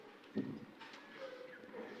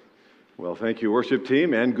Well, thank you, worship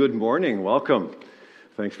team, and good morning. Welcome.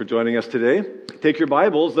 Thanks for joining us today. Take your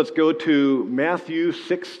Bibles. Let's go to Matthew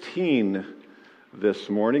 16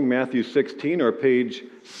 this morning. Matthew 16, or page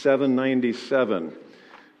 797.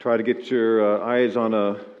 Try to get your eyes on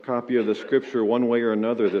a copy of the Scripture one way or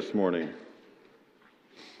another this morning.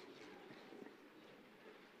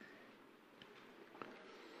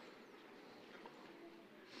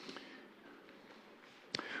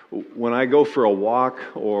 When I go for a walk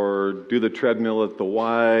or do the treadmill at the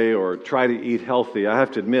Y or try to eat healthy, I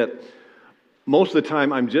have to admit, most of the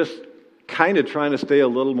time I'm just kind of trying to stay a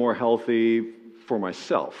little more healthy for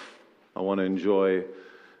myself. I want to enjoy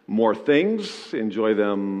more things, enjoy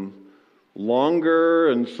them longer,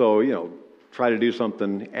 and so, try to do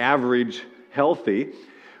something average healthy.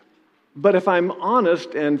 But if I'm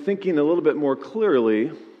honest and thinking a little bit more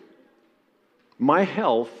clearly, my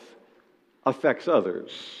health affects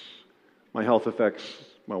others. My health affects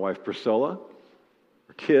my wife Priscilla,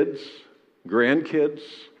 our kids, grandkids,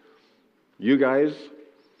 you guys.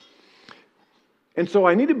 And so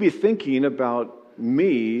I need to be thinking about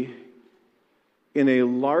me in a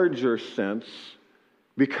larger sense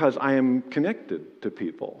because I am connected to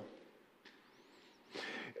people.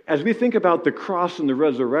 As we think about the cross and the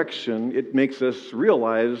resurrection, it makes us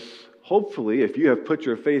realize, hopefully, if you have put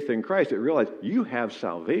your faith in Christ, realize you have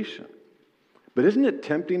salvation. But isn't it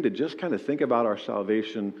tempting to just kind of think about our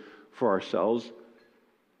salvation for ourselves?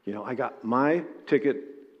 I got my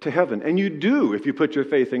ticket to heaven. And you do if you put your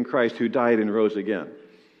faith in Christ who died and rose again.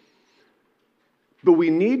 But we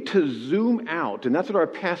need to zoom out, and that's what our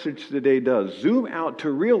passage today does. Zoom out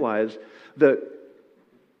to realize that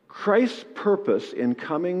Christ's purpose in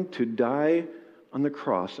coming to die on the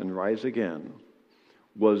cross and rise again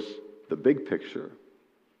was the big picture.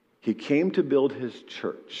 He came to build his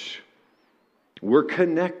church. We're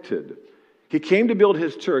connected. He came to build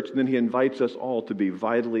his church, and then he invites us all to be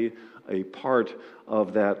vitally a part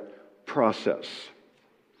of that process.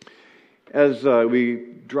 As we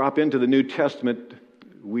drop into the New Testament,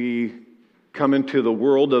 we come into the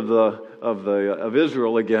world of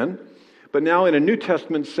Israel again. But now, in a New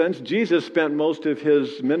Testament sense, Jesus spent most of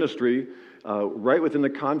his ministry right within the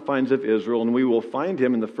confines of Israel, and we will find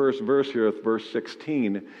him in the first verse here, verse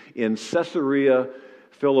 16, in Caesarea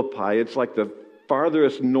Philippi. It's like the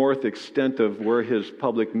farthest north extent of where his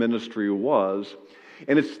public ministry was.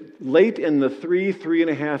 And it's late in the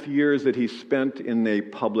 3.5 years that he spent in a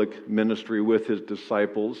public ministry with his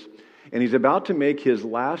disciples. And he's about to make his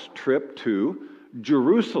last trip to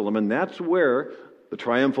Jerusalem. And that's where the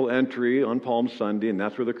triumphal entry on Palm Sunday, and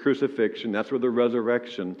that's where the crucifixion, that's where the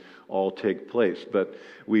resurrection all take place. But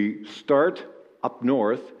we start up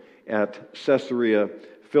north at Caesarea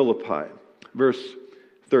Philippi. Verse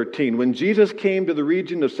 13. When Jesus came to the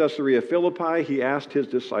region of Caesarea Philippi, he asked his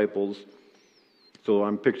disciples, so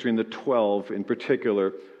I'm picturing the 12 in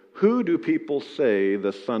particular, who do people say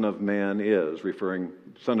the Son of Man is? Referring,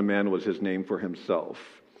 Son of Man was his name for himself.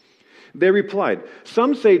 They replied,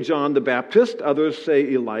 some say John the Baptist, others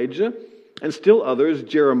say Elijah, and still others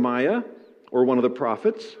Jeremiah or one of the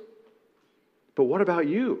prophets. But what about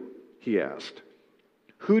you? He asked.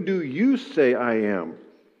 Who do you say I am?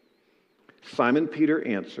 Simon Peter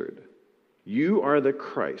answered, you are the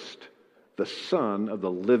Christ, the Son of the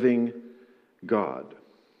living God.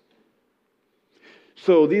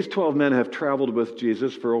 So these 12 men have traveled with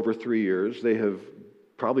Jesus for over 3 years. They have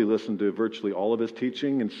probably listened to virtually all of his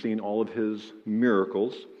teaching and seen all of his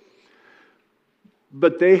miracles.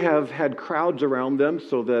 But they have had crowds around them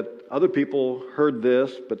so that other people heard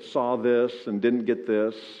this but saw this and didn't get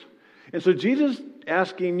this. And so Jesus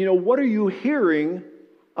asking, what are you hearing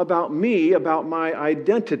about me, about my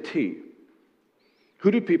identity?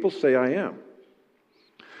 Who do people say I am?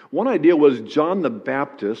 One idea was John the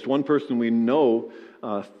Baptist. One person we know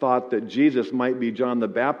thought that Jesus might be John the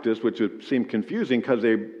Baptist, which would seem confusing because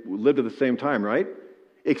they lived at the same time, right?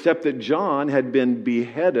 Except that John had been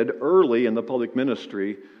beheaded early in the public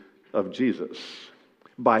ministry of Jesus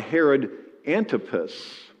by Herod Antipas.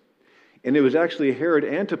 And it was actually Herod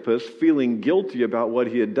Antipas feeling guilty about what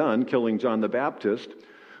he had done, killing John the Baptist,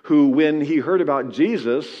 who, when he heard about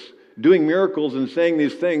Jesus doing miracles and saying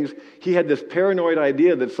these things, he had this paranoid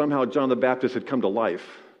idea that somehow John the Baptist had come to life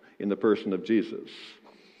in the person of Jesus.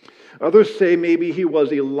 Others say maybe he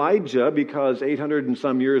was Elijah because 800 and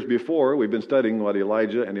some years before, we've been studying about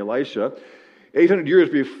Elijah and Elisha, 800 years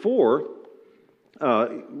before,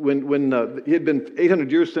 when he had been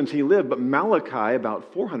 800 years since he lived, but Malachi,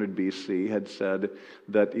 about 400 BC, had said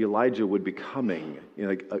that Elijah would be coming,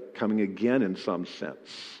 coming again in some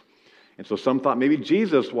sense. And so some thought maybe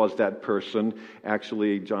Jesus was that person.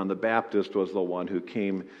 Actually, John the Baptist was the one who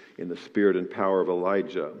came in the spirit and power of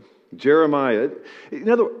Elijah. Jeremiah,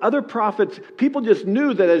 other prophets, people just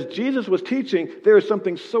knew that as Jesus was teaching, there is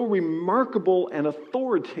something so remarkable and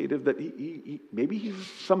authoritative that maybe he's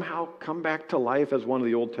somehow come back to life as one of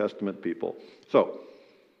the Old Testament people. So,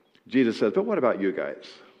 Jesus says, but what about you guys?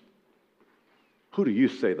 Who do you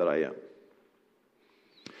say that I am?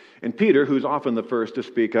 And Peter, who's often the first to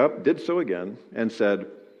speak up, did so again and said,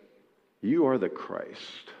 you are the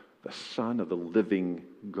Christ, the Son of the living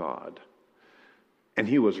God. And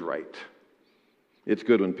he was right. It's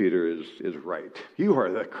good when Peter is right. You are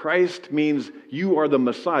the Christ means you are the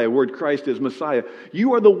Messiah. Word Christ is Messiah.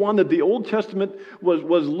 You are the one that the Old Testament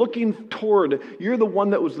was looking toward. You're the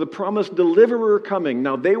one that was the promised deliverer coming.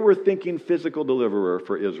 Now, they were thinking physical deliverer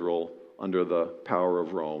for Israel under the power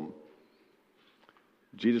of Rome.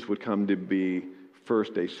 Jesus would come to be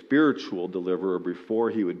first a spiritual deliverer before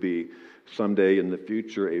he would be someday in the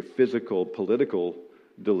future a physical, political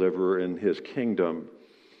deliverer in his kingdom.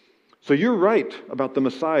 So you're right about the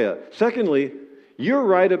Messiah. Secondly, you're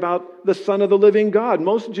right about the Son of the living God.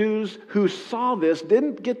 Most Jews who saw this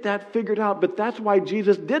didn't get that figured out, but that's why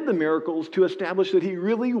Jesus did the miracles, to establish that he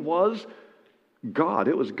really was God.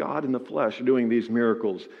 It was God in the flesh doing these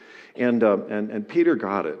miracles. And Peter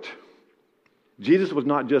got it. Jesus was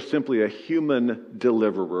not just simply a human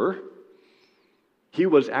deliverer. He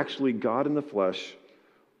was actually God in the flesh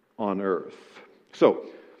on earth. So,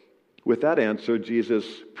 with that answer, Jesus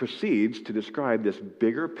proceeds to describe this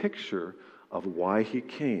bigger picture of why he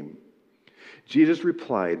came. Jesus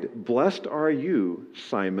replied, "Blessed are you,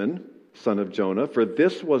 Simon, son of Jonah, for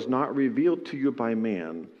this was not revealed to you by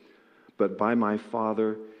man, but by my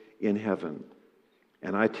Father in heaven.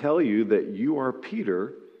 And I tell you that you are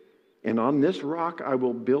Peter, and on this rock I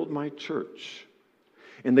will build my church.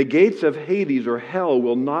 And the gates of Hades or hell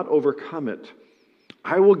will not overcome it.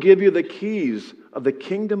 I will give you the keys of the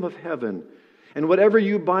kingdom of heaven. And whatever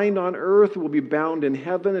you bind on earth will be bound in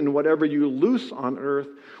heaven, and whatever you loose on earth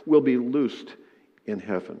will be loosed in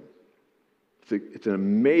heaven." It's an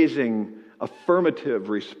amazing affirmative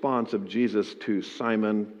response of Jesus to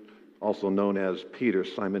Simon, also known as Peter,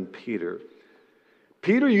 Simon Peter.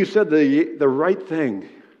 "Peter, you said the right thing.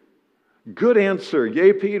 Good answer.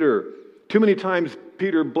 Yay, Peter." Too many times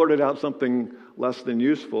Peter blurted out something less than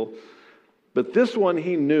useful. But this one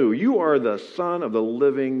he knew. You are the Son of the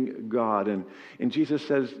living God. And Jesus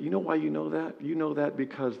says, you know why you know that? You know that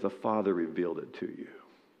because the Father revealed it to you.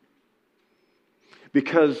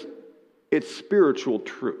 Because it's spiritual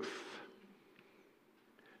truth.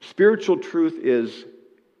 Spiritual truth is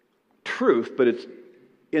truth, but it's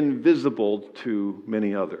invisible to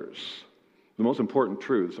many others. The most important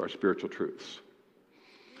truths are spiritual truths.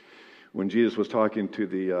 When Jesus was talking to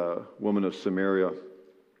the woman of Samaria,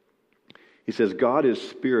 he says, God is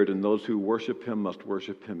spirit, and those who worship him must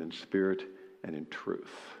worship him in spirit and in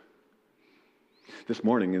truth. This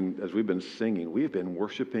morning, and as we've been singing, we've been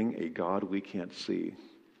worshiping a God we can't see,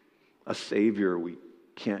 a Savior we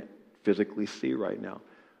can't physically see right now.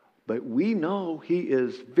 But we know he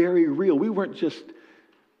is very real. We weren't just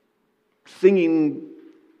singing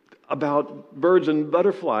about birds and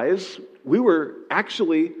butterflies. We were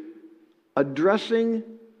actually addressing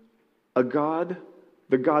a God,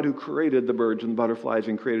 the God who created the birds and butterflies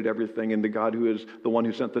and created everything, and the God who is the one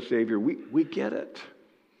who sent the Savior. We get it.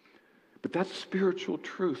 But that's spiritual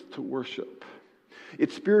truth to worship.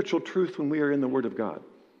 It's spiritual truth when we are in the Word of God.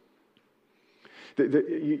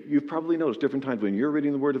 You've probably noticed different times when you're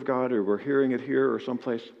reading the Word of God, or we're hearing it here or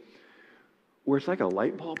someplace, where it's like a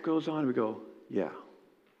light bulb goes on, and we go, yeah.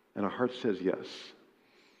 And our heart says yes.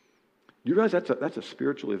 You realize that's a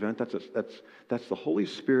spiritual event? That's the Holy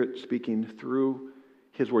Spirit speaking through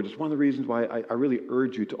his word. It's one of the reasons why I really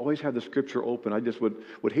urge you to always have the Scripture open. I just would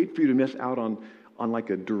hate for you to miss out on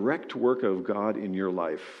like a direct work of God in your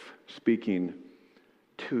life speaking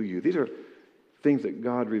to you. These are things that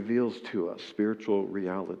God reveals to us, spiritual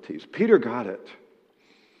realities. Peter got it.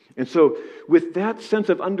 And so with that sense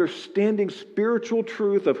of understanding spiritual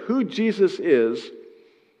truth of who Jesus is,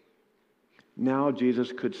 now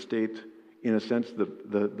Jesus could state, in a sense,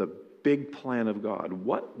 the big plan of God.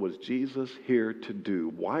 What was Jesus here to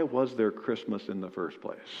do? Why was there Christmas in the first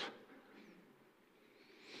place?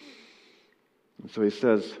 And so he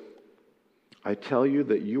says, I tell you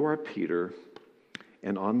that you are Peter,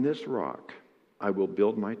 and on this rock I will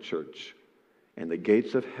build my church, and the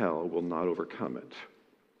gates of hell will not overcome it.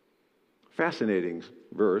 Fascinating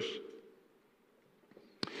verse.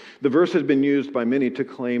 The verse has been used by many to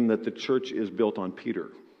claim that the church is built on Peter.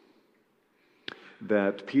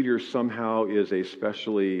 That Peter somehow is a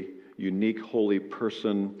specially unique holy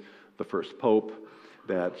person, the first pope,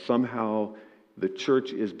 that somehow the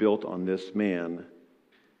church is built on this man,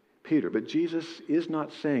 Peter. But Jesus is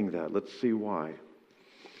not saying that. Let's see why.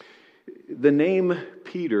 The name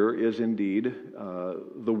Peter is indeed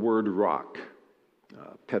the word rock,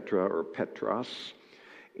 Petra or Petros,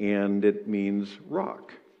 and it means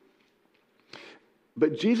rock.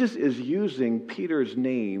 But Jesus is using Peter's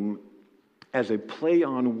name as a play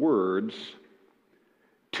on words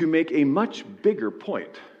to make a much bigger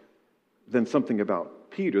point than something about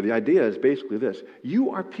Peter. The idea is basically this: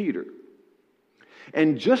 you are Peter.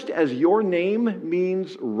 And just as your name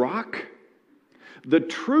means rock, the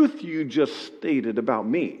truth you just stated about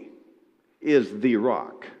me is the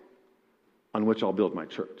rock on which I'll build my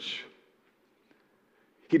church.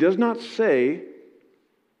 He does not say,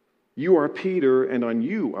 you are Peter, and on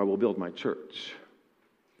you I will build my church.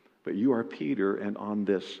 But you are Peter, and on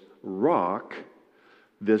this rock,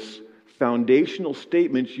 this foundational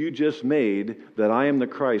statement you just made, that I am the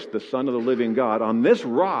Christ, the Son of the living God, on this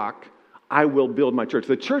rock, I will build my church.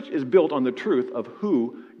 The church is built on the truth of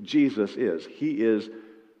who Jesus is. He is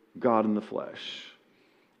God in the flesh.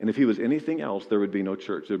 And if he was anything else, there would be no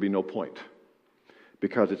church. There would be no point,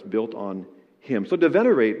 because it's built on him. So to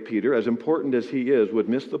venerate Peter, as important as he is, would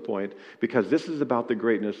miss the point, because this is about the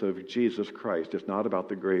greatness of Jesus Christ. It's not about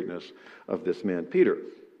the greatness of this man, Peter.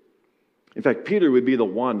 In fact, Peter would be the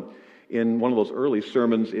one in one of those early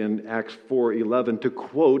sermons in Acts 4:11 to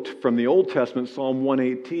quote from the Old Testament, Psalm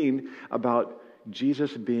 118, about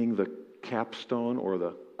Jesus being the capstone or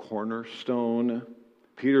the cornerstone.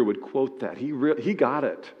 Peter would quote that. He got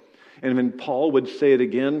it. And then Paul would say it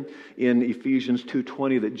again in Ephesians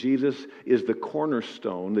 2:20, that Jesus is the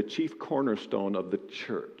cornerstone, the chief cornerstone of the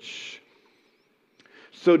church.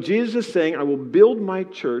 So Jesus is saying, I will build my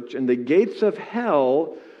church, and the gates of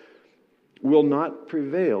hell will not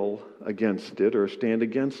prevail against it or stand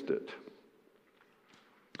against it.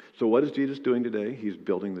 So what is Jesus doing today? He's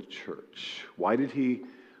building the church. Why did he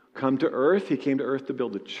come to earth? He came to earth to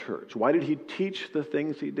build the church. Why did he teach the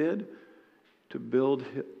things he did? To build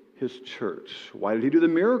his church. Why did he do the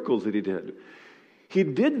miracles that he did? He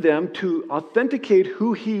did them to authenticate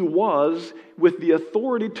who he was with the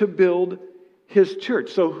authority to build his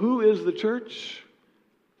church. So who is the church?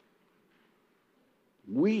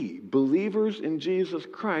 We, believers in Jesus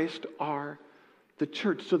Christ, are the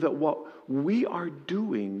church. So that what we are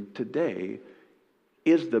doing today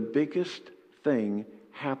is the biggest thing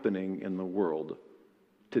happening in the world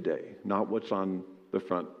today, not what's on the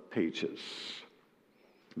front pages.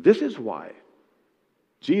 This is why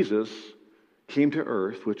Jesus came to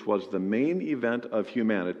earth, which was the main event of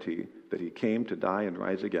humanity, that he came to die and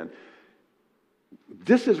rise again.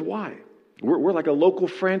 This is why. We're like a local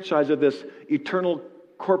franchise of this eternal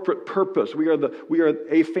corporate purpose. We are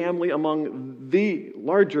a family among the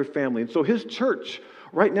larger family. And so his church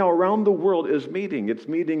right now around the world is meeting. It's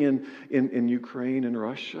meeting in Ukraine and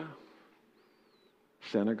Russia,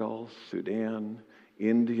 Senegal, Sudan,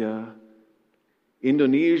 India,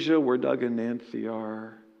 Indonesia, where Doug and Nancy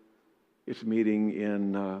are. It's meeting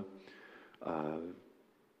in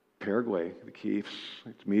Paraguay, the Keefs.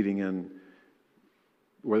 It's meeting in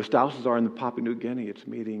where the Stouses are in Papua New Guinea. It's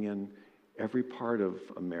meeting in every part of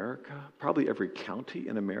America. Probably every county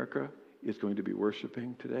in America is going to be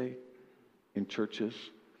worshiping today in churches.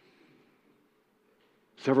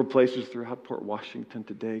 Several places throughout Port Washington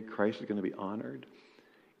today, Christ is going to be honored.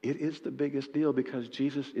 It is the biggest deal because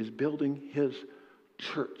Jesus is building his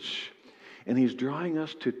church. And he's drawing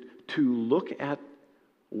us to look at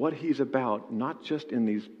what he's about, not just in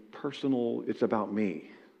these personal, it's about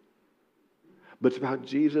me, but it's about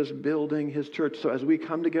Jesus building his church. So as we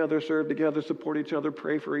come together, serve together, support each other,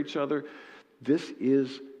 pray for each other, this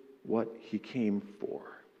is what he came for.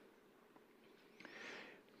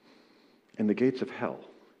 And the gates of hell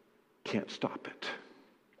can't stop it.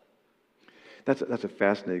 That's a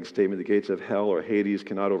fascinating statement. The gates of hell or Hades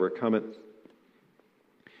cannot overcome it.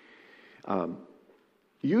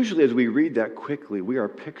 Usually as we read that quickly, we are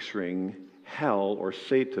picturing hell or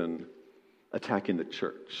Satan attacking the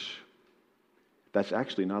church. That's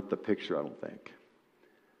actually not the picture, I don't think.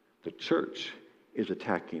 The church is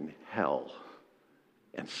attacking hell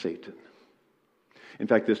and Satan. In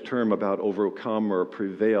fact, this term about overcome or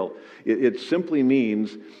prevail, it simply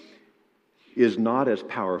means is not as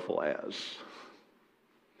powerful as.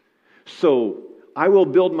 So, I will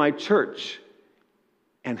build my church,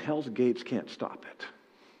 and hell's gates can't stop it.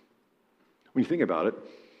 When you think about it,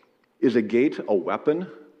 is a gate a weapon?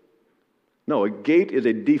 No, a gate is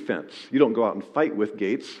a defense. You don't go out and fight with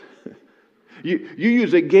gates. You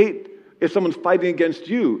use a gate if someone's fighting against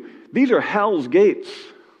you. These are hell's gates.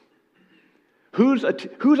 Who's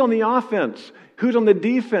on the offense? Who's on the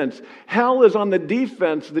defense? Hell is on the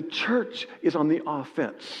defense. The church is on the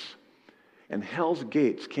offense. And hell's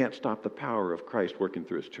gates can't stop the power of Christ working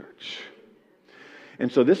through his church.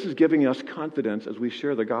 And so this is giving us confidence as we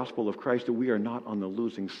share the gospel of Christ that we are not on the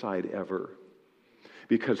losing side ever.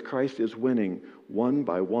 Because Christ is winning one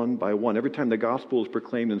by one by one. Every time the gospel is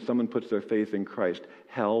proclaimed and someone puts their faith in Christ,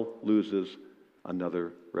 hell loses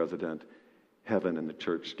another resident. Heaven and the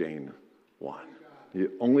church gain one.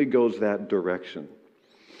 It only goes that direction.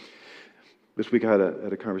 This week I had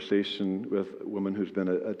a conversation with a woman who's been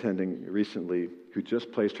attending recently who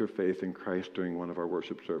just placed her faith in Christ during one of our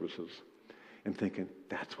worship services. And thinking,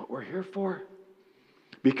 that's what we're here for.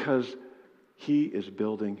 Because he is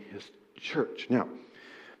building his church. Now,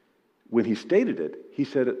 when he stated it, he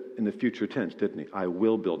said it in the future tense, didn't he? I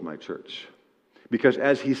will build my church. Because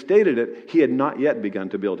as he stated it, he had not yet begun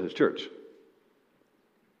to build his church.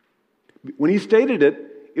 When he stated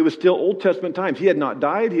it, it was still Old Testament times. He had not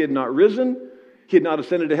died, he had not risen, he had not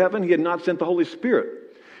ascended to heaven, he had not sent the Holy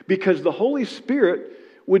Spirit. Because the Holy Spirit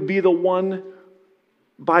would be the one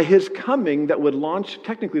by his coming that would launch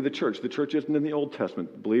technically the church. The church isn't in the Old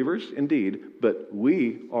Testament. Believers, indeed, but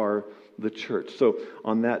we are the church. So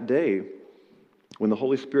on that day, when the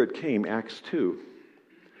Holy Spirit came, Acts 2,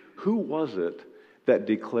 who was it that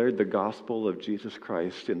declared the gospel of Jesus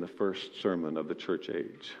Christ in the first sermon of the church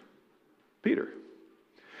age? Peter.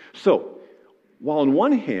 So, while on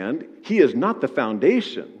one hand, he is not the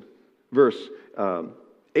foundation, verse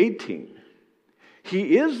 18,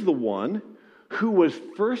 he is the one who was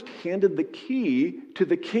first handed the key to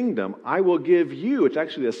the kingdom. I will give you, it's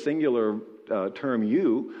actually a singular term,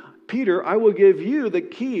 you, Peter, I will give you the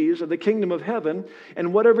keys of the kingdom of heaven,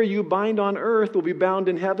 and whatever you bind on earth will be bound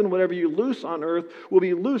in heaven, whatever you loose on earth will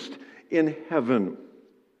be loosed in heaven.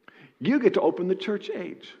 You get to open the church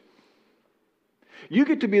age. You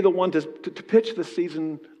get to be the one to pitch the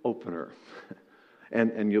season opener.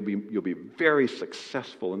 And you'll be very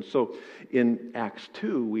successful. And so in Acts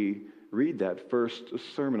 2, we read that first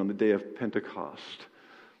sermon on the day of Pentecost.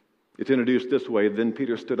 It's introduced this way. Then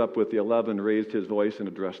Peter stood up with the 11, raised his voice, and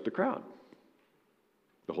addressed the crowd.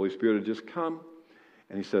 The Holy Spirit had just come,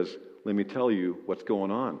 and he says, let me tell you what's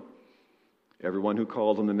going on. Everyone who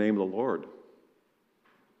calls on the name of the Lord,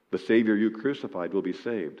 the Savior you crucified, will be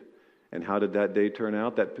saved. And how did that day turn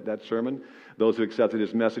out, that sermon? Those who accepted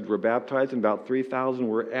his message were baptized, and about 3,000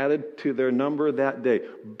 were added to their number that day.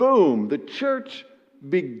 Boom! The church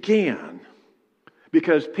began.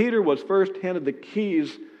 Because Peter was first handed the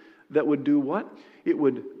keys that would do what? It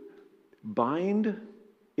would bind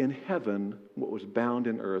in heaven what was bound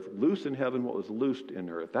in earth, loose in heaven what was loosed in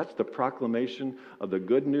earth. That's the proclamation of the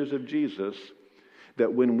good news of Jesus,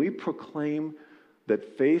 that when we proclaim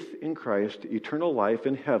that faith in Christ, eternal life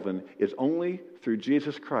in heaven, is only through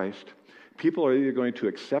Jesus Christ, people are either going to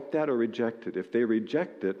accept that or reject it. If they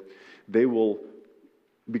reject it, they will,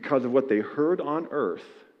 because of what they heard on earth,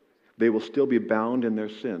 they will still be bound in their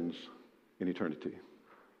sins in eternity.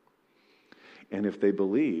 And if they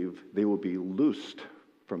believe, they will be loosed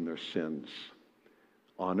from their sins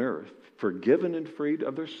on earth, forgiven and freed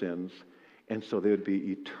of their sins, and so they would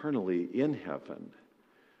be eternally in heaven.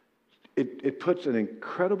 It puts an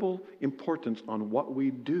incredible importance on what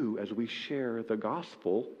we do as we share the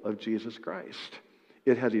gospel of Jesus Christ.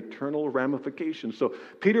 It has eternal ramifications. So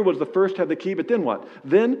Peter was the first to have the key, but then what?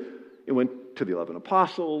 Then it went to the 11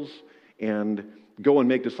 apostles and go and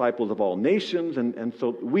make disciples of all nations. And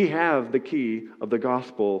so we have the key of the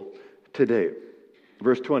gospel today.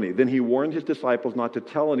 Verse 20, then he warned his disciples not to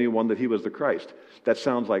tell anyone that he was the Christ. That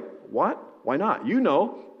sounds like, what? Why not? You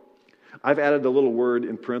know. I've added the little word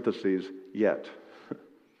in parentheses, yet.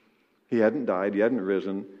 He hadn't died, he hadn't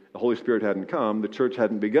risen, the Holy Spirit hadn't come, the church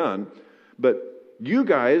hadn't begun. But you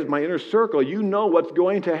guys, my inner circle, you know what's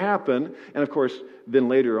going to happen. And of course, then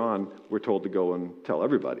later on, we're told to go and tell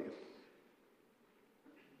everybody.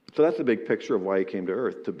 So that's a big picture of why he came to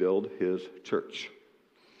earth, to build his church.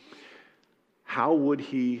 How would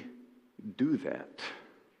he do that?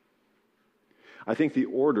 I think the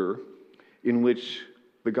order in which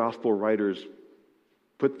the gospel writers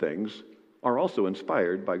put things are also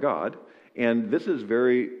inspired by God. And this is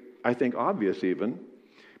very, I think, obvious even,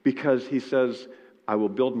 because he says, I will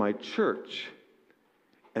build my church.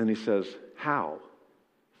 And he says, how?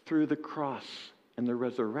 Through the cross and the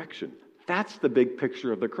resurrection. That's the big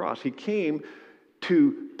picture of the cross. He came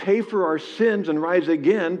to pay for our sins and rise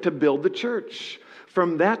again to build the church.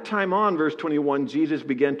 From that time on, verse 21, Jesus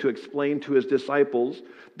began to explain to his disciples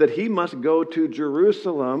that he must go to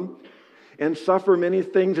Jerusalem and suffer many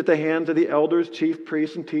things at the hands of the elders, chief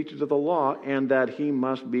priests, and teachers of the law, and that he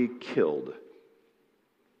must be killed.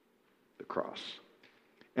 cross.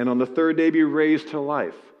 And on the third day be raised to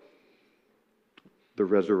life, the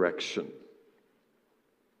resurrection.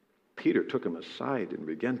 Peter took him aside and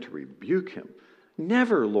began to rebuke him.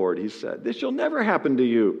 Never, Lord, he said, this shall never happen to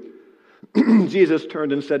you. Jesus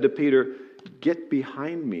turned and said to Peter, get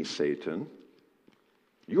behind me, Satan.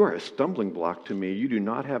 You are a stumbling block to me. You do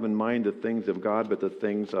not have in mind the things of God, but the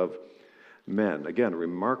things of men. Again,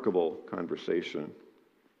 remarkable conversation.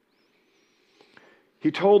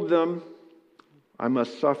 He told them, I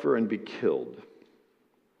must suffer and be killed,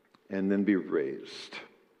 and then be raised.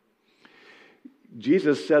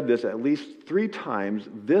 Jesus said this at least 3 times,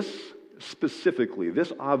 this specifically,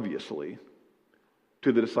 this obviously,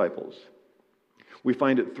 to the disciples. We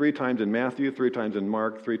find it 3 times in Matthew, 3 times in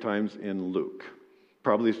Mark, 3 times in Luke.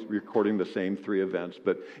 Probably recording the same 3 events.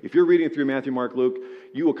 But if you're reading through Matthew, Mark, Luke,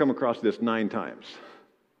 you will come across this 9 times.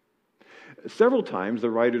 Several times, the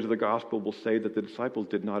writers of the gospel will say that the disciples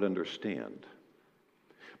did not understand.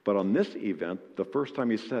 But on this event, the first time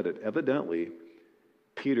he said it, evidently,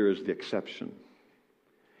 Peter is the exception.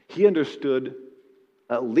 He understood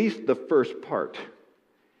at least the first part.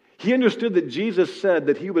 He understood that Jesus said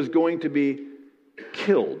that he was going to be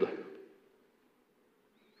killed.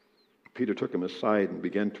 Peter took him aside and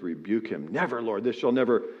began to rebuke him. Never, Lord, this shall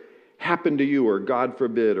never happen to you, or God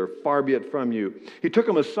forbid, or far be it from you. He took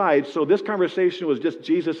him aside, so this conversation was just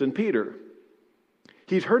Jesus and Peter.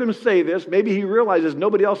 He's heard him say this. Maybe he realizes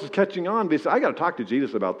nobody else is catching on, but he said, I got to talk to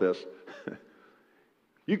Jesus about this.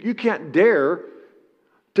 You can't dare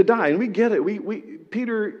to die. And we get it.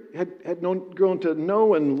 Peter had grown to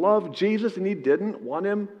know and love Jesus, and he didn't want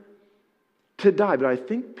him to die. But I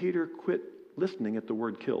think Peter quit listening at the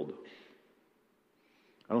word killed.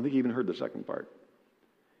 I don't think he even heard the second part.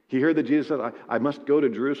 He heard that Jesus said, I must go to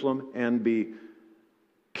Jerusalem and be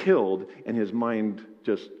killed, and his mind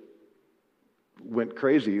just went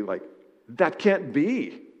crazy, like, that can't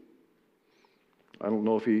be. I don't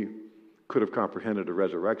know if he could have comprehended a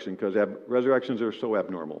resurrection, because resurrections are so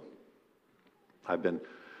abnormal. I've been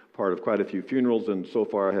part of quite a few funerals, and so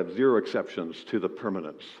far I have 0 exceptions to the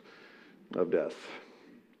permanence of death.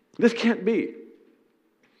 This can't be.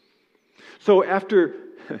 So after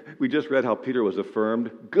we just read how Peter was affirmed,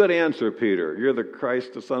 good answer, Peter. You're the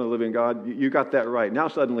Christ, the Son of the living God. You got that right. Now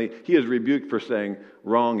suddenly he is rebuked for saying,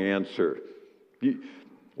 wrong answer.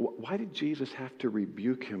 Why did Jesus have to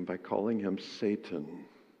rebuke him by calling him Satan?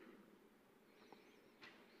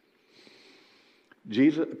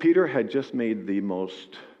 Peter had just made the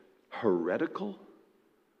most heretical,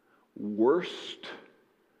 worst,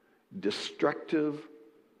 destructive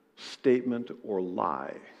statement or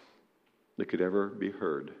lie that could ever be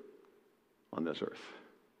heard on this earth.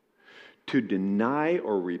 To deny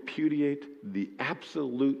or repudiate the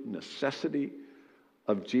absolute necessity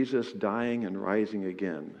of Jesus dying and rising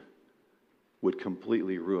again would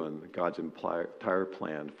completely ruin God's entire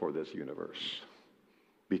plan for this universe,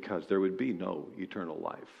 because there would be no eternal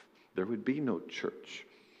life. There would be no church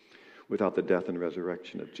without the death and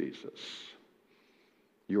resurrection of Jesus.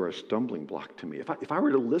 You are a stumbling block to me. If I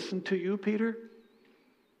were to listen to you, Peter,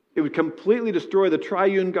 it would completely destroy the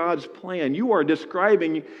triune God's plan. You are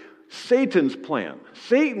describing Satan's plan.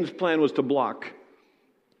 Satan's plan was to block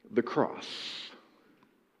the cross.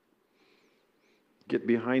 Get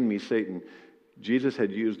behind me, Satan. Jesus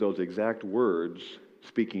had used those exact words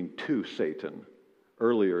speaking to Satan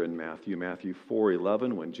earlier in Matthew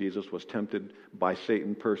 4:11, when Jesus was tempted by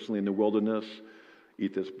Satan personally in the wilderness.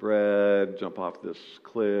 Eat this bread, jump off this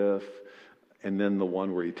cliff. And then the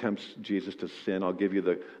one where he tempts Jesus to sin. I'll give you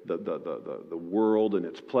the world and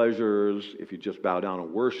its pleasures if you just bow down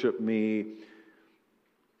and worship me.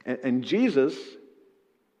 And Jesus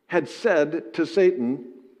had said to Satan,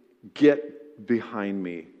 get behind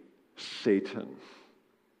me, Satan.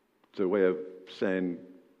 It's a way of saying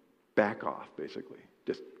back off, basically.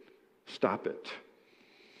 Just stop it.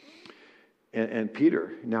 And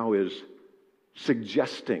Peter now is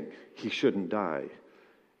suggesting he shouldn't die.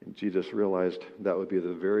 And Jesus realized that would be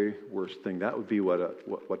the very worst thing. That would be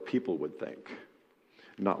what people would think,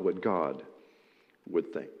 not what God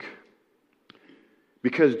would think.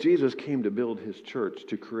 Because Jesus came to build his church,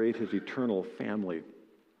 to create his eternal family,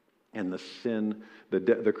 and the sin,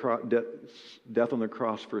 death on the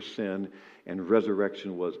cross for sin, and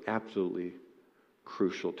resurrection was absolutely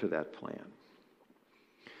crucial to that plan.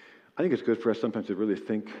 I think it's good for us sometimes to really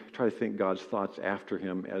try to think God's thoughts after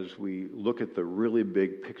him as we look at the really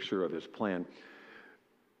big picture of his plan.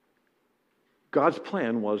 God's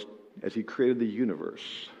plan was, as he created the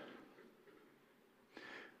universe,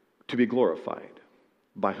 to be glorified.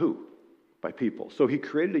 By who? By people. So he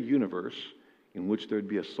created a universe in which there'd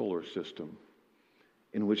be a solar system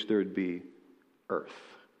in which there would be earth,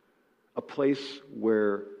 a place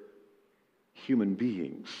where human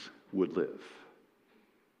beings would live.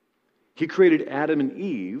 He created Adam and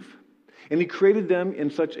Eve, and he created them in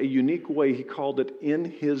such a unique way, he called it in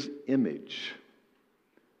his image.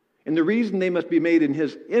 And the reason they must be made in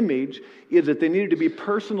his image is that they needed to be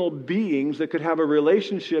personal beings that could have a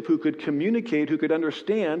relationship, who could communicate, who could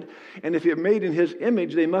understand. And if you're made in his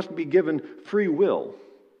image, they must be given free will.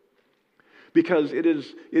 Because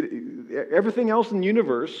everything else in the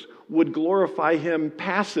universe would glorify him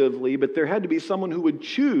passively, but there had to be someone who would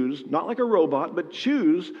choose, not like a robot, but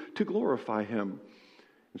choose to glorify him.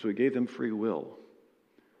 And so he gave them free will.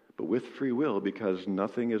 But with free will, because no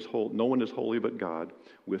one is holy but God,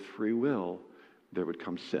 with free will, there would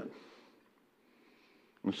come sin.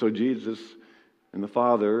 And so Jesus and the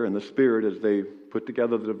Father and the Spirit, as they put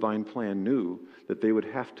together the divine plan, knew that they would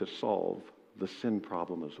have to solve the sin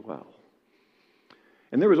problem as well.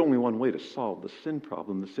 And there was only one way to solve the sin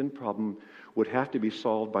problem. The sin problem would have to be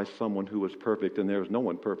solved by someone who was perfect, and there was no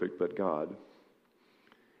one perfect but God.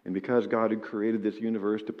 And because God had created this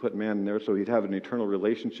universe to put man in there so he'd have an eternal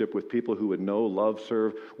relationship with people who would know, love,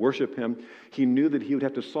 serve, worship him, he knew that he would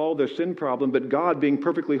have to solve their sin problem, but God, being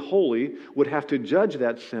perfectly holy, would have to judge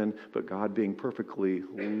that sin. But God, being perfectly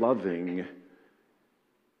loving,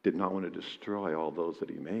 did not want to destroy all those that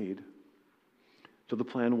he made. So the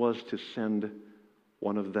plan was to send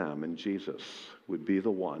one of them, and Jesus would be the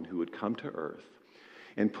one who would come to earth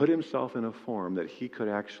and put himself in a form that he could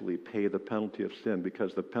actually pay the penalty of sin,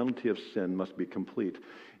 because the penalty of sin must be complete,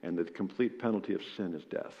 and the complete penalty of sin is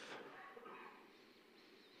death.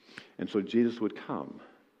 And so Jesus would come,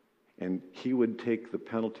 and he would take the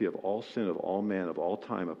penalty of all sin, of all man, of all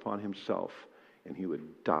time upon himself, and he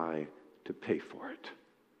would die to pay for it.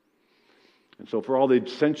 And so for all the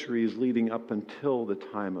centuries leading up until the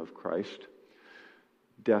time of Christ,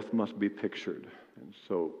 death must be pictured. And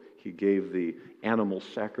so he gave the animal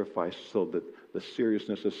sacrifice so that the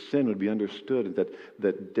seriousness of sin would be understood, and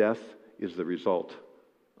that death is the result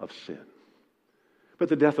of sin. But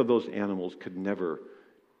the death of those animals could never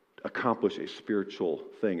accomplish a spiritual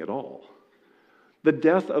thing at all. The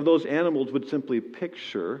death of those animals would simply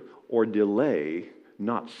picture or delay,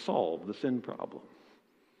 not solve, the sin problem.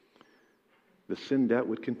 The sin debt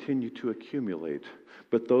would continue to accumulate.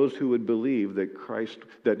 But those who would believe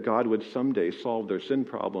that God would someday solve their sin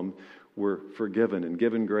problem were forgiven and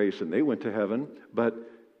given grace, and they went to heaven. But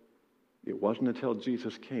it wasn't until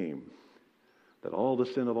Jesus came that all the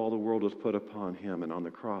sin of all the world was put upon him, and on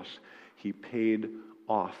the cross he paid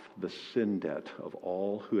off the sin debt of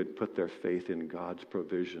all who had put their faith in God's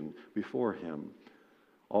provision before him.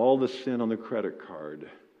 All the sin on the credit card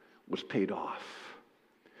was paid off.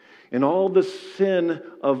 And all the sin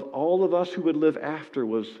of all of us who would live after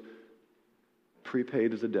was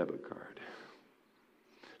prepaid as a debit card.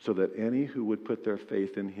 So that any who would put their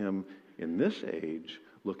faith in him in this age,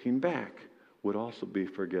 looking back, would also be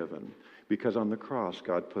forgiven. Because on the cross,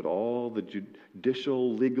 God put all the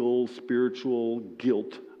judicial, legal, spiritual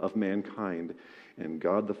guilt of mankind. And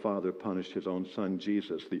God the Father punished his own Son,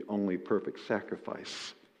 Jesus, the only perfect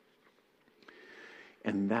sacrifice.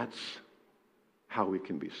 And that's how we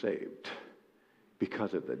can be saved,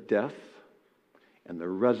 because of the death and the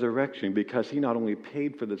resurrection. Because he not only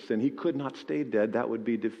paid for the sin, he could not stay dead. That would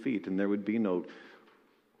be defeat, and there would be no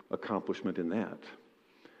accomplishment in that.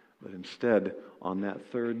 But instead, on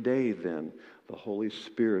that third day then, the Holy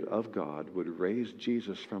Spirit of God would raise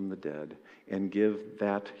Jesus from the dead and give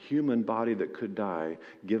that human body that could die,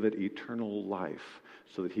 give it eternal life,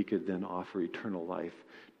 so that he could then offer eternal life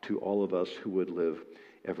to all of us who would live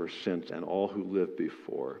ever since, and all who lived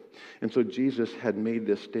before. And so Jesus had made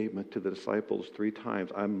this statement to the disciples 3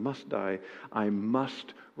 times: I must die, I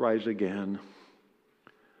must rise again.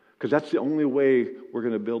 Because that's the only way we're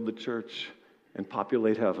going to build the church and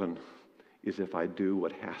populate heaven, is if I do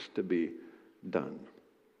what has to be done.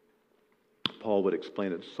 Paul would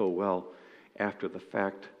explain it so well after the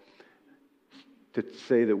fact, to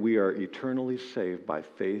say that we are eternally saved by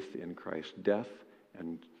faith in Christ's death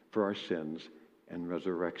and for our sins and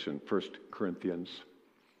resurrection. 1 Corinthians.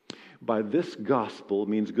 By this gospel,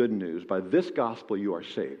 means good news, by this gospel you are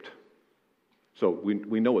saved. So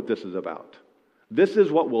we know what this is about. This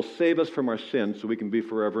is what will save us from our sins so we can be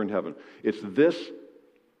forever in heaven. It's this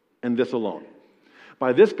and this alone.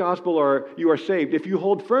 By this gospel you are saved if you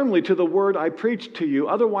hold firmly to the word I preached to you.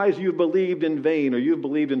 Otherwise you've believed in vain, or you've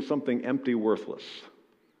believed in something empty, worthless.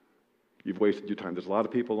 You've wasted your time. There's a lot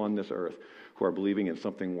of people on this earth who are believing in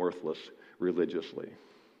something worthless religiously.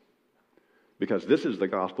 Because this is the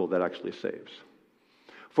gospel that actually saves.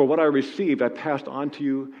 For what I received, I passed on to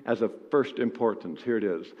you as of first importance. Here it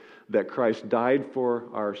is, that Christ died for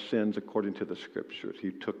our sins according to the Scriptures.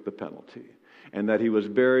 He took the penalty. And that he was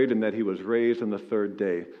buried and that he was raised on the third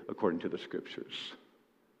day according to the Scriptures.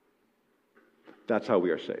 That's how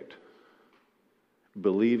we are saved.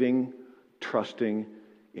 Believing, trusting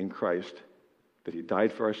in Christ, that he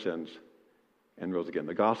died for our sins and rose again.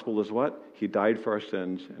 The gospel is what? He died for our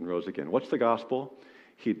sins and rose again. What's the gospel?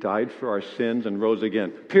 He died for our sins and rose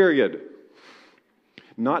again. Period.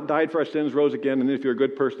 Not died for our sins, rose again, and then if you're a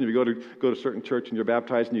good person, if you go to a certain church and you're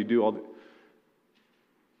baptized and you do all the...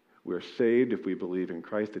 We're saved if we believe in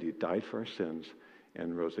Christ, that he died for our sins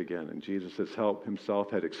and rose again. And Jesus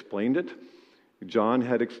himself had explained it. John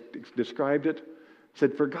had described it.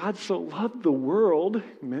 Said, for God so loved the world,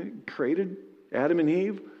 created Adam and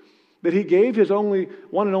Eve, that he gave his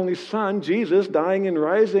one and only Son, Jesus, dying and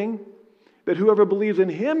rising, that whoever believes in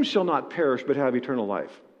him shall not perish but have eternal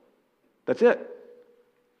life. That's it.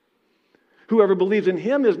 Whoever believes in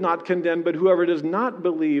him is not condemned, but whoever does not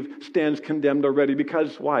believe stands condemned already.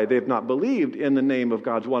 Because why? They have not believed in the name of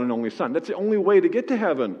God's one and only Son. That's the only way to get to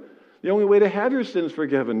heaven. The only way to have your sins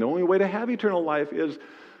forgiven. The only way to have eternal life is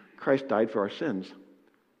Christ died for our sins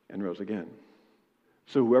and rose again.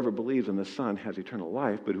 So whoever believes in the Son has eternal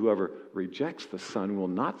life, but whoever rejects the Son will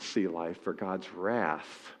not see life, for God's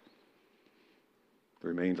wrath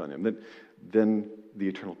remains on him. Then the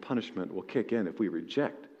eternal punishment will kick in if we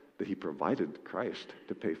reject that he provided Christ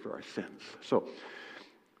to pay for our sins. So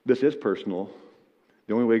this is personal.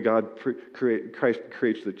 The only way Christ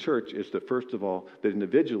creates the church is that, first of all, that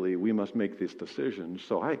individually we must make these decisions.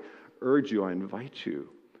 So I urge you, I invite you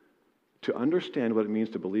to understand what it means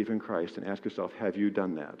to believe in Christ and ask yourself, have you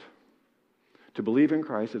done that? To believe in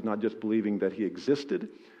Christ is not just believing that he existed,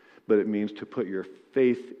 but it means to put your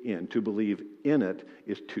faith in. To believe in it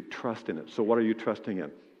is to trust in it. So what are you trusting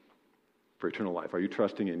in for eternal life? Are you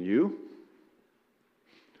trusting in you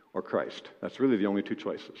or Christ? That's really the only two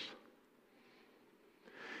choices.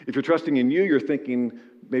 If you're trusting in you, you're thinking,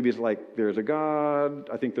 maybe it's like, there's a God,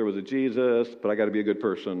 I think there was a Jesus, but I got to be a good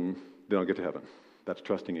person, then I'll get to heaven. That's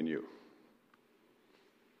trusting in you.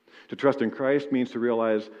 To trust in Christ means to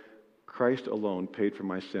realize Christ alone paid for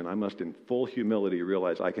my sin. I must in full humility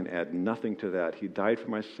realize I can add nothing to that. He died for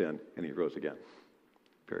my sin and he rose again.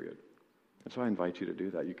 Period. And so I invite you to do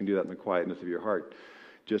that. You can do that in the quietness of your heart.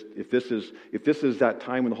 Just if this is that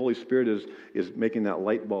time when the Holy Spirit is making that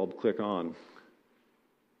light bulb click on,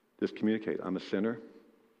 just communicate. I'm a sinner.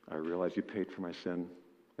 I realize you paid for my sin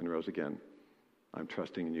and rose again. I'm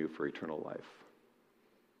trusting in you for eternal life.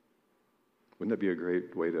 Wouldn't that be a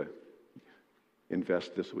great way to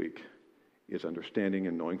invest this week? Is understanding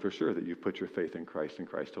and knowing for sure that you've put your faith in Christ and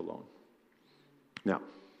Christ alone. Now,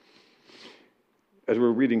 as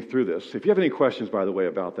we're reading through this, if you have any questions, by the way,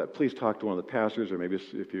 about that, please talk to one of the pastors, or maybe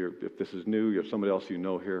if this is new, you have somebody else you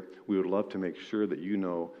know here. We would love to make sure that you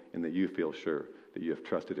know and that you feel sure that you have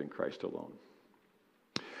trusted in Christ alone.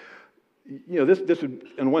 You know, this would,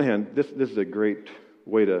 on one hand, this is a great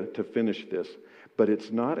way to finish this, but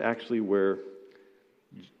it's not actually where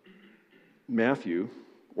Matthew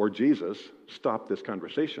or Jesus stopped this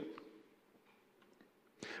conversation.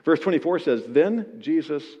 Verse 24 says, then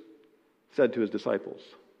Jesus said to his disciples,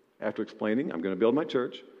 after explaining, I'm going to build my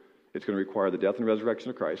church, it's going to require the death and resurrection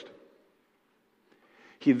of Christ.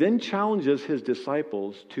 He then challenges his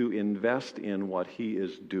disciples to invest in what he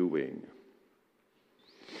is doing.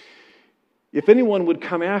 If anyone would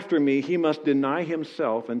come after me, he must deny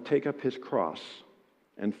himself and take up his cross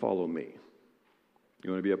and follow me.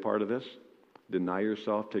 You want to be a part of this? Deny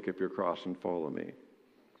yourself, take up your cross, and follow me.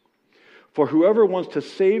 For whoever wants to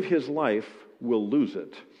save his life will lose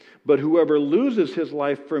it, but whoever loses his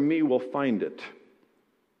life for me will find it.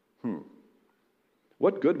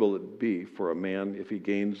 What good will it be for a man if he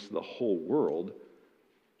gains the whole world,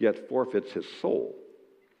 yet forfeits his soul?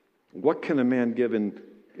 What can a man give in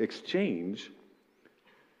exchange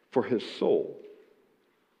for his soul?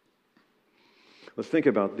 Let's think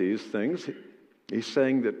about these things. He's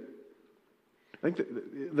saying that, I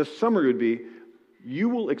think the summary would be, you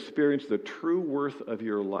will experience the true worth of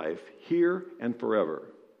your life here and forever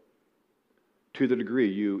to the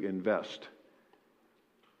degree you invest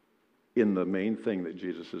in the main thing that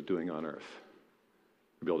Jesus is doing on earth,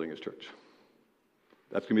 building his church.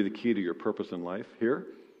 That's going to be the key to your purpose in life here,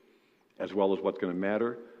 as well as what's going to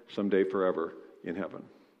matter someday forever in heaven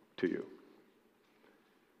to you.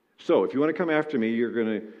 So if you want to come after me, you're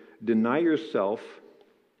going to deny yourself,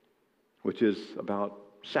 which is about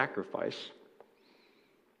sacrifice,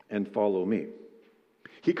 and follow me.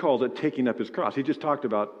 He calls it taking up his cross. He just talked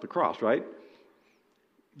about the cross, right?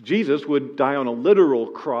 Jesus would die on a literal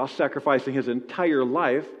cross, sacrificing his entire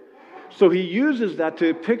life. So he uses that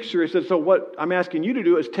to picture. He says, so what I'm asking you to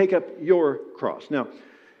do is take up your cross. Now,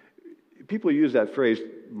 people use that phrase,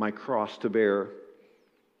 my cross to bear,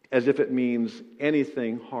 as if it means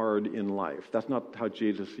anything hard in life. That's not how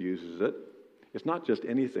Jesus uses it. It's not just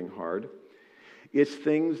anything hard. It's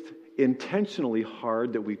things intentionally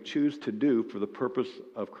hard that we choose to do for the purpose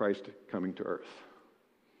of Christ coming to earth.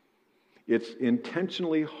 It's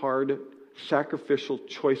intentionally hard, sacrificial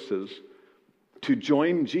choices to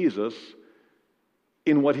join Jesus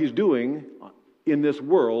in what he's doing in this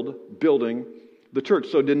world, building the church.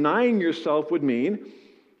 So denying yourself would mean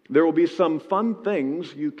there will be some fun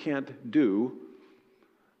things you can't do.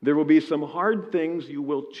 There will be some hard things you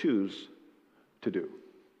will choose to do.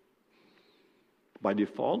 By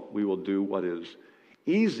default, we will do what is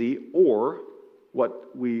easy or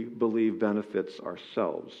what we believe benefits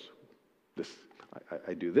ourselves.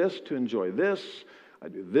 I do this to enjoy this. I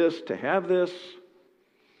do this to have this.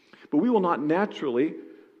 But we will not naturally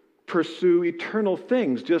pursue eternal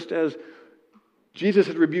things, just as Jesus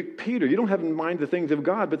had rebuked Peter. You don't have in mind the things of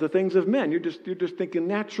God, but the things of men. You're just thinking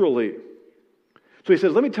naturally. So he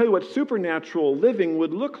says, let me tell you what supernatural living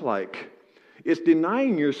would look like. It's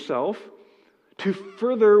denying yourself to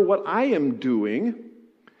further what I am doing.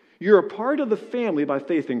 You're a part of the family by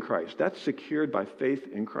faith in Christ. That's secured by faith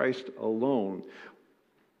in Christ alone.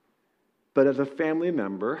 But as a family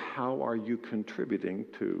member, how are you contributing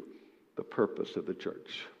to the purpose of the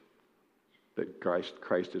church that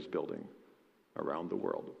Christ is building around the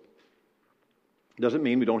world? Doesn't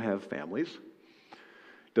mean we don't have families.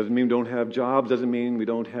 Doesn't mean we don't have jobs. Doesn't mean we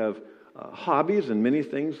don't have hobbies and many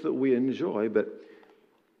things that we enjoy. But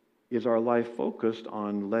is our life focused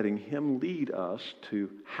on letting him lead us to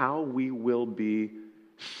how we will be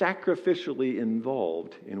sacrificially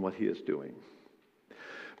involved in what he is doing?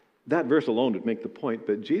 That verse alone would make the point,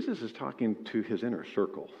 but Jesus is talking to his inner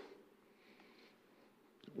circle.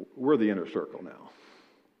 We're the inner circle now.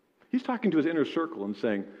 He's talking to his inner circle and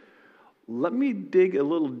saying, let me dig a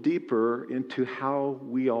little deeper into how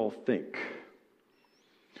we all think.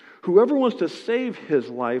 Whoever wants to save his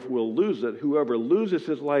life will lose it. Whoever loses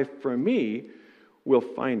his life for me will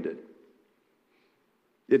find it.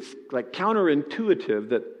 It's like counterintuitive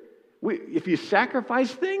that if you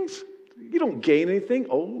sacrifice things, you don't gain anything.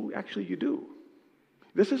 Oh, actually you do.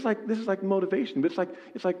 This is like motivation. It's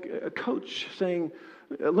like a coach saying,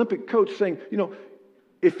 Olympic coach saying,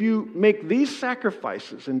 if you make these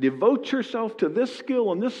sacrifices and devote yourself to this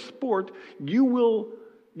skill and this sport, you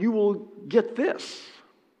will get this.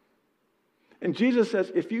 And Jesus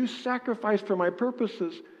says, if you sacrifice for my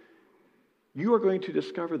purposes, you are going to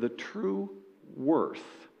discover the true worth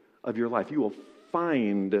of your life. You will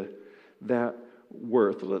find that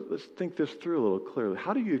worth. Let's think this through a little clearly.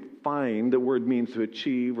 How do you find? The word means to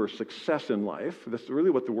achieve or success in life. That's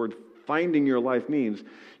really what the word finding your life means.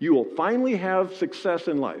 You will finally have success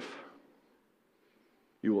in life.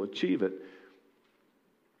 You will achieve it.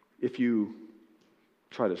 If you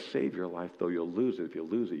try to save your life, though, you'll lose it. If you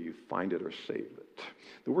lose it, you find it or save it.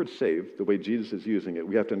 The word save, the way Jesus is using it,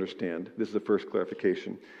 we have to understand. This is the first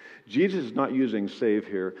clarification. Jesus is not using save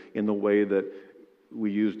here in the way that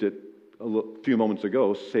we used it a few moments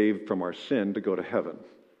ago, saved from our sin to go to heaven.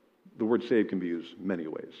 The word save can be used many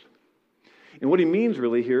ways. And what he means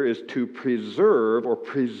really here is to preserve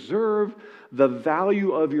the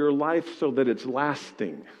value of your life so that it's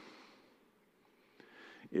lasting.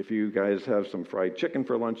 If you guys have some fried chicken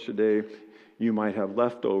for lunch today, you might have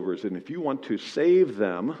leftovers. And if you want to save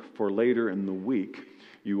them for later in the week,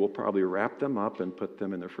 you will probably wrap them up and put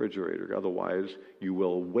them in the refrigerator. Otherwise, you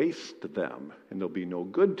will waste them, and they'll be no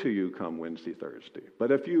good to you come Wednesday, Thursday.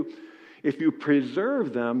 But if you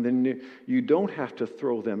preserve them, then you don't have to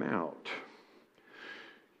throw them out.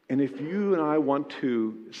 And if you and I want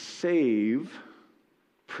to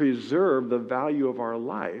preserve the value of our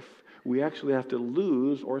life, we actually have to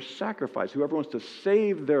lose or sacrifice. Whoever wants to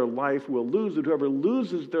save their life will lose it. Whoever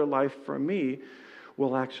loses their life from me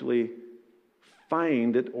will actually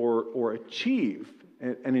find it or achieve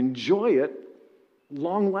and enjoy it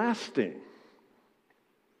long-lasting.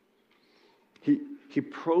 He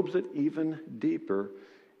probes it even deeper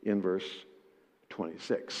in verse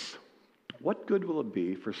 26. What good will it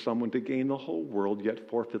be for someone to gain the whole world yet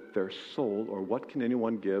forfeit their soul? Or what can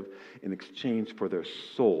anyone give in exchange for their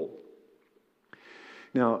soul?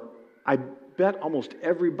 Now, I bet almost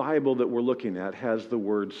every Bible that we're looking at has the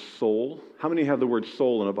word soul. How many have the word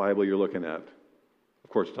soul in a Bible you're looking at? Of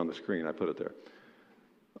course, it's on the screen. I put it there.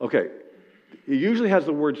 Okay. It usually has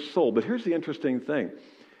the word soul, but here's the interesting thing.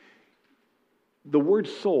 The word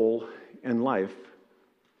soul and life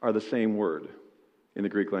are the same word in the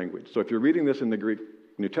Greek language. So if you're reading this in the Greek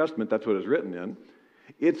New Testament, that's what it's written in.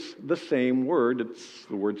 It's the same word. It's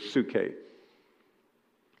the word suke. And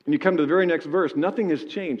you come to the very next verse, nothing has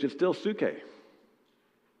changed. It's still suke.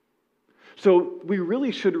 So we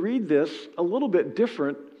really should read this a little bit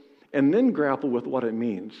different and then grapple with what it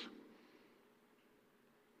means.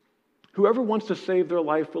 Whoever wants to save their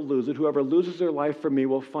life will lose it. Whoever loses their life for me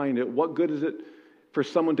will find it. What good is it for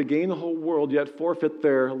someone to gain the whole world yet forfeit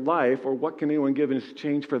their life? Or what can anyone give in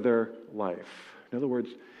exchange for their life? In other words,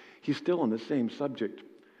 he's still on the same subject.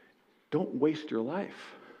 Don't waste your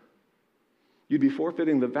life. You'd be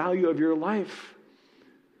forfeiting the value of your life.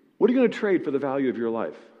 What are you going to trade for the value of your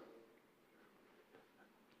life?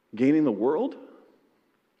 Gaining the world?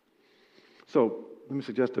 So, let me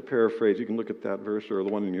suggest a paraphrase. You can look at that verse or the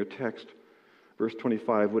one in your text. Verse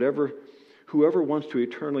 25, whoever wants to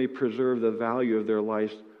eternally preserve the value of their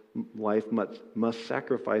life must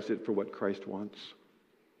sacrifice it for what Christ wants.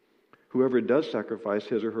 Whoever does sacrifice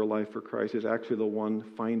his or her life for Christ is actually the one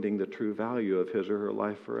finding the true value of his or her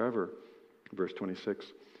life forever. Verse 26.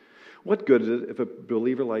 What good is it if a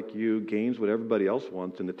believer like you gains what everybody else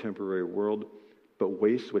wants in the temporary world, but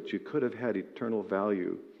wastes what you could have had eternal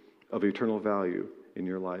value in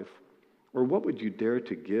your life? Or what would you dare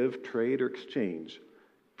to give, trade, or exchange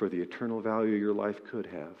for the eternal value your life could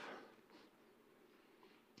have?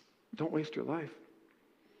 Don't waste your life.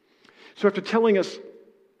 So after telling us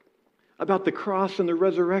about the cross and the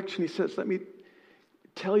resurrection, he says, let me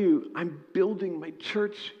tell you, I'm building my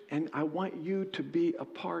church, and I want you to be a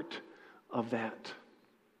part of that.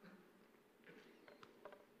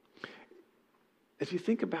 As you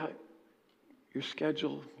think about your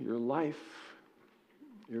schedule, your life,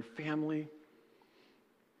 your family,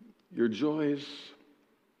 your joys,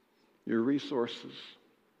 your resources,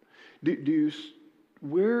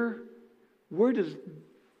 where does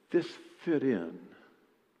this fit in?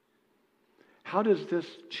 How does this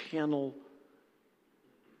channel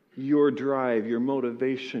your drive, your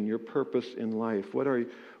motivation, your purpose in life?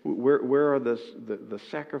 Where are the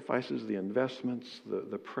sacrifices, the investments,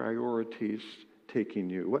 the priorities taking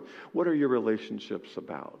you? What are your relationships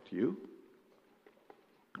about? You?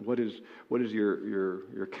 What is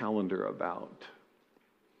your calendar about?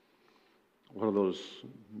 What are those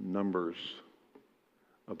numbers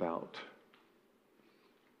about?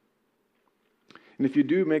 And if you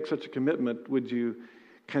do make such a commitment, would you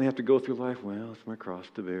kind of have to go through life, well, it's my cross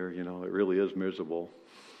to bear, it really is miserable?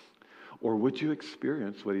 Or would you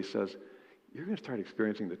experience what he says? You're going to start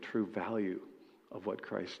experiencing the true value of what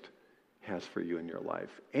Christ has for you in your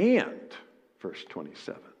life. And, verse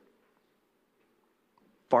 27,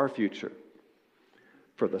 far future,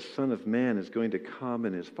 for the Son of Man is going to come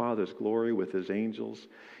in his Father's glory with his angels,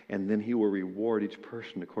 and then he will reward each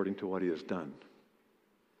person according to what he has done.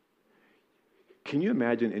 Can you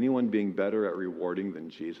imagine anyone being better at rewarding than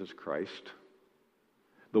Jesus Christ?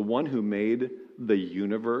 The one who made the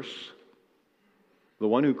universe, the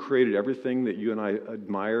one who created everything that you and I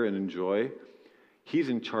admire and enjoy, he's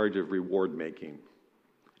in charge of reward making.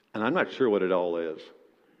 And I'm not sure what it all is.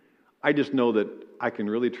 I just know that I can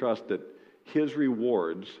really trust that his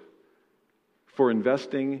rewards for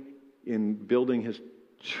investing in building his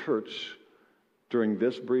church during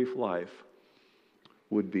this brief life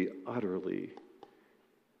would be utterly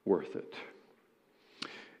worth it.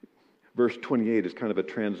 Verse 28 is kind of a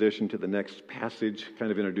transition to the next passage,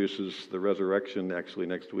 kind of introduces the resurrection actually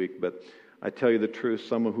next week. But I tell you the truth,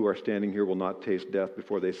 some who are standing here will not taste death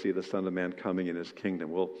before they see the Son of Man coming in his kingdom.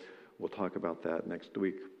 We'll talk about that next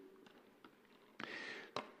week.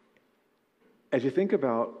 As you think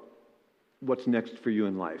about what's next for you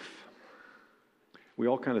in life, we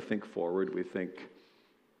all kind of think forward. We think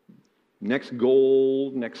next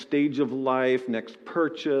goal, next stage of life, next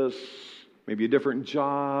purchase, maybe a different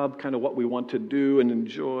job, kind of what we want to do and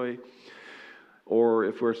enjoy. Or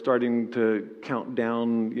if we're starting to count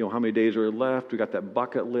down, how many days are left, we got that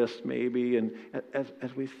bucket list maybe. And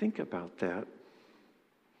as we think about that,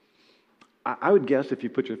 I would guess if you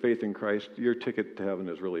put your faith in Christ, your ticket to heaven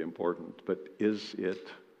is really important. But is it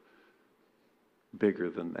bigger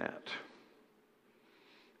than that?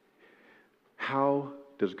 How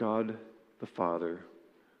does God the Father,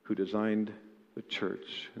 who designed the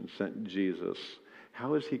church and sent Jesus,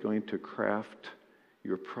 how is he going to craft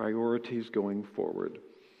your priorities going forward?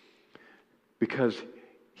 Because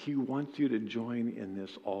he wants you to join in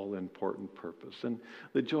this all-important purpose. And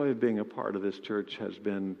the joy of being a part of this church has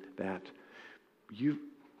been that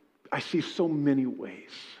I see so many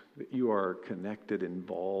ways that you are connected,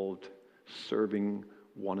 involved, serving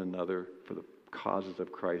one another for the causes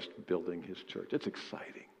of Christ, building his church. It's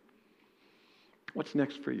exciting. What's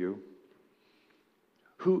next for you?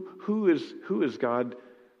 Who is God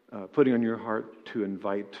putting on your heart to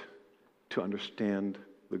invite to understand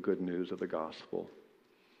the good news of the gospel?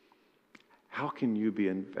 How can you be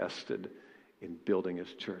invested in building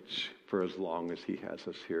his church for as long as he has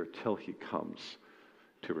us here till he comes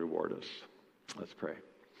to reward us? Let's pray.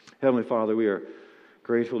 Heavenly Father, we are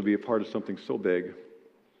grateful to be a part of something so big.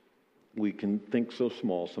 We can think so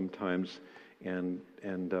small sometimes, and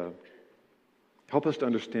help us to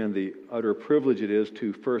understand the utter privilege it is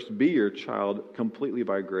to first be your child completely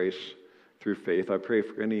by grace through faith. I pray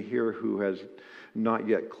for any here who has not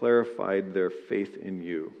yet clarified their faith in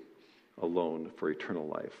you alone for eternal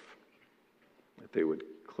life. That they would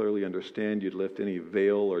clearly understand, you'd lift any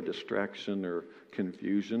veil or distraction or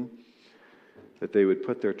confusion, that they would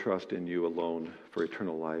put their trust in you alone for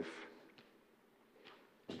eternal life.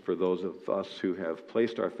 For those of us who have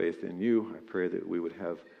placed our faith in you, I pray that we would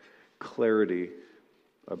have clarity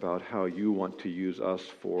about how you want to use us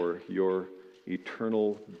for your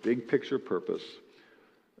eternal big picture purpose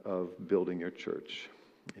of building your church.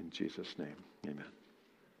 In Jesus' name, amen.